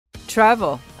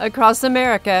Travel across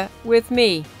America with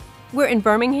me. We're in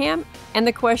Birmingham, and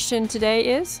the question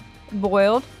today is,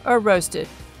 boiled or roasted?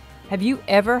 Have you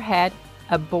ever had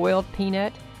a boiled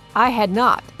peanut? I had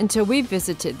not until we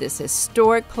visited this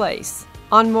historic place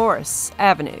on Morris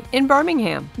Avenue in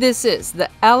Birmingham. This is the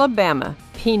Alabama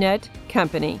Peanut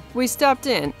Company. We stopped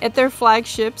in at their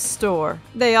flagship store.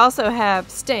 They also have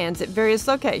stands at various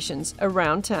locations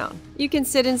around town. You can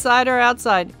sit inside or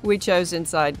outside. We chose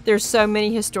inside. There's so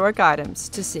many historic items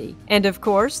to see. And of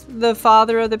course, the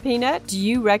father of the peanut. Do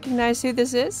you recognize who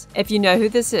this is? If you know who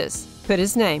this is, put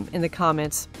his name in the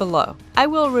comments below. I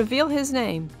will reveal his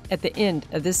name at the end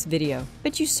of this video,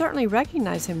 but you certainly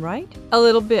recognize him, right? A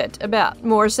little bit about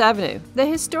Morris Avenue, the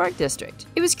historic district.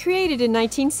 It was created in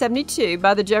 1972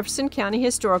 by the Jefferson County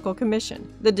Historical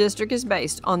Commission. The district is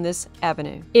based on this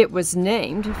avenue. It was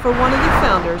named for one of the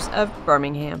founders of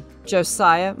Birmingham,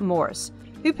 Josiah Morris,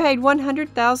 who paid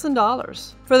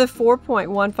 $100,000 for the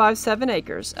 4.157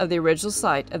 acres of the original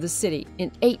site of the city in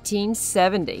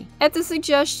 1870. At the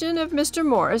suggestion of Mr.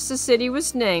 Morris, the city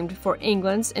was named for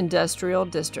England's industrial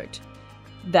district.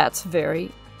 That's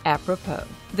very apropos.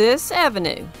 This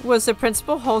avenue was the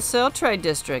principal wholesale trade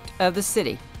district of the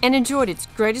city and enjoyed its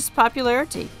greatest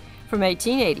popularity from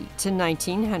 1880 to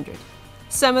 1900.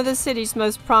 Some of the city's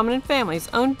most prominent families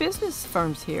owned business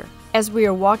firms here. As we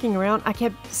were walking around, I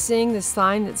kept seeing this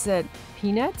sign that said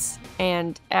peanuts,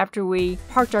 and after we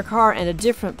parked our car in a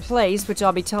different place, which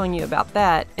I'll be telling you about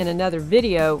that in another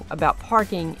video about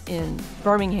parking in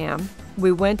Birmingham,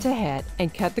 we went ahead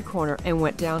and cut the corner and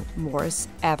went down Morris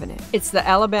Avenue. It's the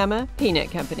Alabama Peanut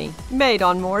Company, made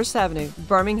on Morris Avenue,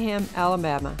 Birmingham,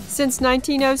 Alabama, since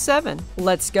 1907.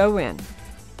 Let's go in.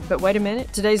 But wait a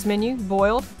minute, today's menu: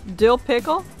 boiled, dill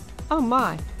pickle, oh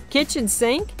my, kitchen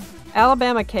sink,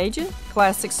 Alabama Cajun,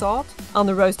 classic salt. On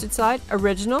the roasted side,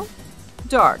 original,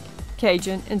 dark,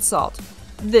 Cajun, and salt.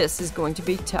 This is going to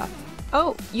be tough.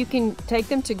 Oh, you can take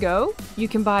them to go? You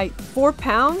can buy 4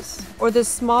 pounds or this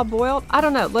small boiled? I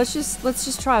don't know. Let's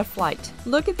just try a flight.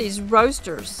 Look at these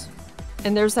roasters.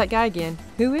 And there's that guy again.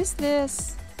 Who is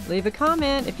this? Leave a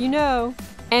comment if you know.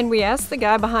 And we asked the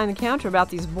guy behind the counter about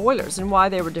these boilers and why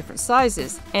they were different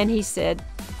sizes. And he said,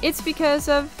 it's because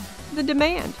of the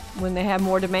demand. When they have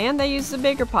more demand, they use the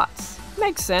bigger pots.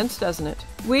 Makes sense, doesn't it?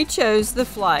 We chose the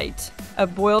flight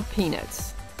of boiled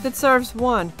peanuts that serves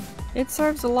one. It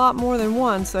serves a lot more than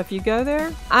one, so if you go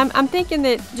there, I'm thinking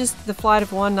that just the flight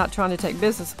of one, not trying to take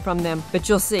business from them, but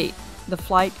you'll see, the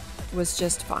flight was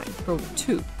just fine for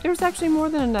 2. There was actually more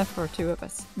than enough for 2 of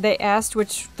us. They asked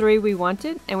which 3 we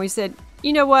wanted, and we said,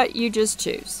 you know what, you just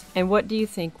choose. And what do you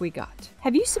think we got?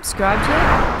 Have you subscribed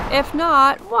yet? If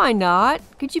not, why not?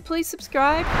 Could you please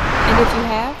subscribe? And if you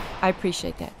have, I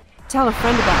appreciate that. Tell a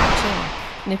friend about my channel.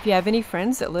 And if you have any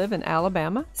friends that live in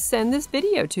Alabama, send this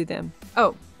video to them.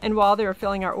 Oh, and while they were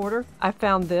filling our order, I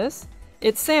found this.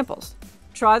 It's samples.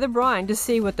 Try the brine to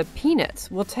see what the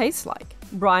peanuts will taste like.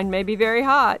 Brine may be very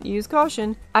hot. Use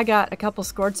caution. I got a couple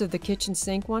squirts of the kitchen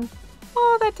sink one.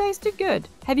 Oh, that tasted good.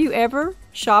 Have you ever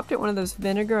shopped at one of those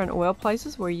vinegar and oil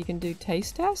places where you can do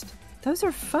taste tests? Those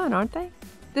are fun, aren't they?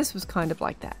 This was kind of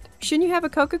like that. Shouldn't you have a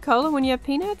Coca Cola when you have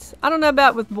peanuts? I don't know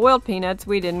about with boiled peanuts.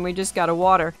 We didn't. We just got a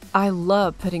water. I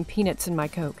love putting peanuts in my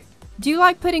Coke. Do you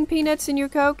like putting peanuts in your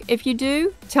Coke? If you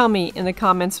do, tell me in the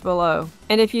comments below.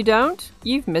 And if you don't,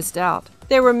 you've missed out.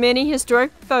 There were many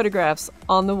historic photographs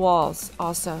on the walls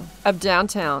also of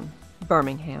downtown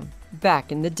Birmingham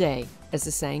back in the day, as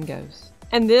the saying goes.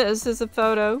 And this is a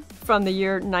photo from the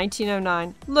year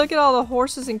 1909. Look at all the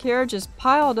horses and carriages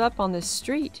piled up on this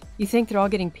street. You think they're all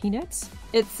getting peanuts?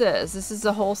 It says this is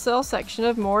the wholesale section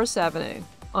of Morris Avenue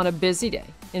on a busy day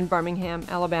in Birmingham,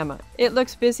 Alabama. It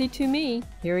looks busy to me.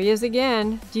 Here he is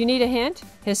again. Do you need a hint?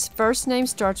 His first name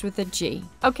starts with a G.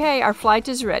 Okay, our flight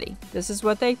is ready. This is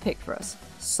what they picked for us: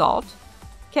 salt,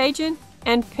 Cajun,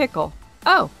 and pickle.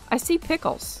 Oh, I see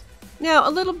pickles. Now,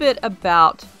 a little bit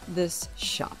about this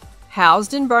shop.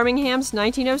 Housed in Birmingham's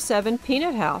 1907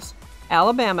 Peanut House,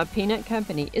 Alabama Peanut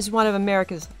Company is one of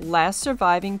America's last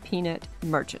surviving peanut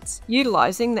merchants.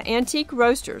 Utilizing the antique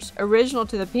roasters original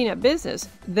to the peanut business,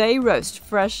 they roast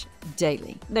fresh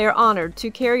daily. They are honored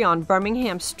to carry on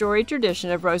Birmingham's storied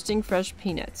tradition of roasting fresh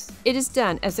peanuts. It is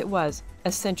done as it was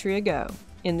a century ago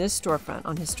in this storefront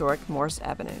on historic Morris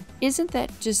Avenue. Isn't that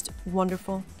just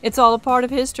wonderful? It's all a part of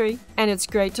history, and it's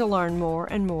great to learn more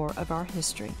and more of our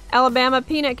history. Alabama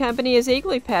Peanut Company is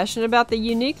equally passionate about the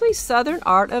uniquely Southern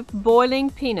art of boiling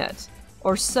peanuts,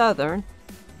 or Southern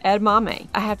edamame.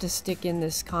 I have to stick in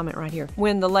this comment right here.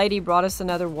 When the lady brought us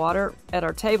another water at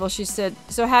our table, she said,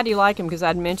 so how do you like them? Because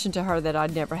I'd mentioned to her that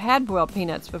I'd never had boiled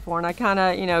peanuts before, and I kind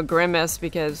of, grimaced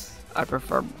because I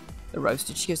prefer the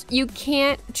roasted. She goes, you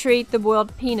can't treat the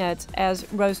boiled peanuts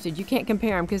as roasted. You can't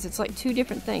compare them because it's like two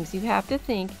different things. You have to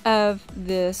think of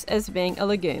this as being a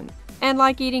legume and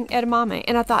like eating edamame.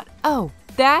 And I thought, oh,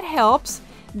 that helps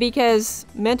because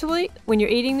mentally, when you're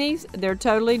eating these, they're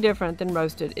totally different than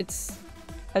roasted. It's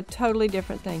a totally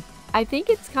different thing. I think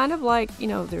it's kind of like, you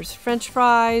know, there's French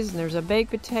fries and there's a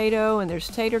baked potato and there's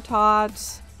tater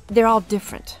tots. They're all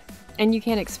different and you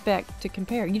can't expect to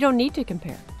compare. You don't need to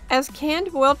compare. As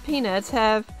canned boiled peanuts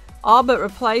have all but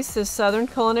replaced this Southern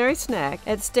culinary snack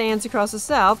at stands across the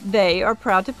South, they are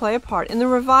proud to play a part in the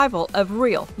revival of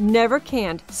real, never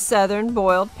canned Southern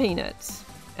boiled peanuts.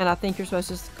 And I think you're supposed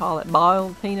to call it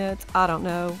boiled peanuts. I don't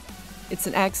know. It's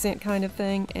an accent kind of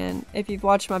thing, and if you've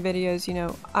watched my videos, you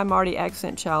know I'm already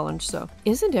accent challenged, so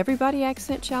isn't everybody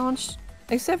accent challenged?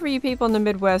 Except for you people in the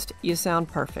Midwest, you sound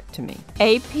perfect to me.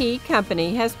 AP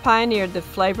Company has pioneered the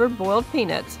flavored boiled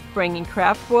peanuts, bringing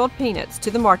craft boiled peanuts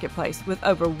to the marketplace with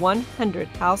over 100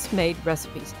 house-made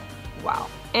recipes. Wow.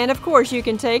 And of course, you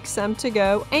can take some to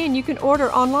go and you can order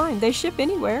online. They ship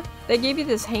anywhere. They give you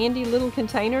this handy little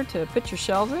container to put your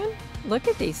shells in. Look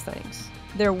at these things.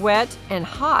 They're wet and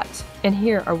hot. And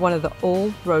here are one of the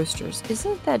old roasters.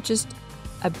 Isn't that just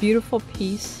a beautiful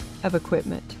piece of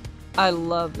equipment? I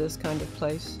love this kind of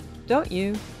place. Don't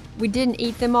you? We didn't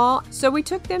eat them all, so we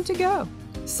took them to go.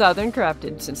 Southern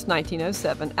crafted since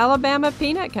 1907, Alabama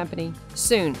Peanut Company.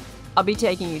 Soon, I'll be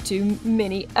taking you to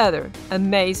many other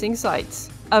amazing sites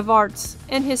of arts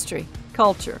and history,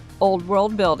 culture, old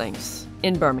world buildings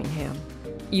in Birmingham.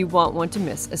 You won't want to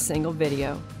miss a single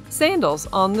video. Sandals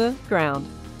on the ground.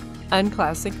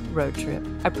 Unclassic road trip.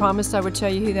 I promised I would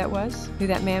tell you who that was, who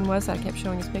that man was. I kept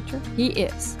showing his picture. He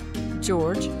is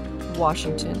George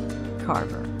Washington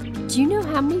Carver. Do you know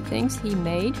how many things he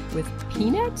made with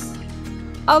peanuts?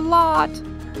 A lot.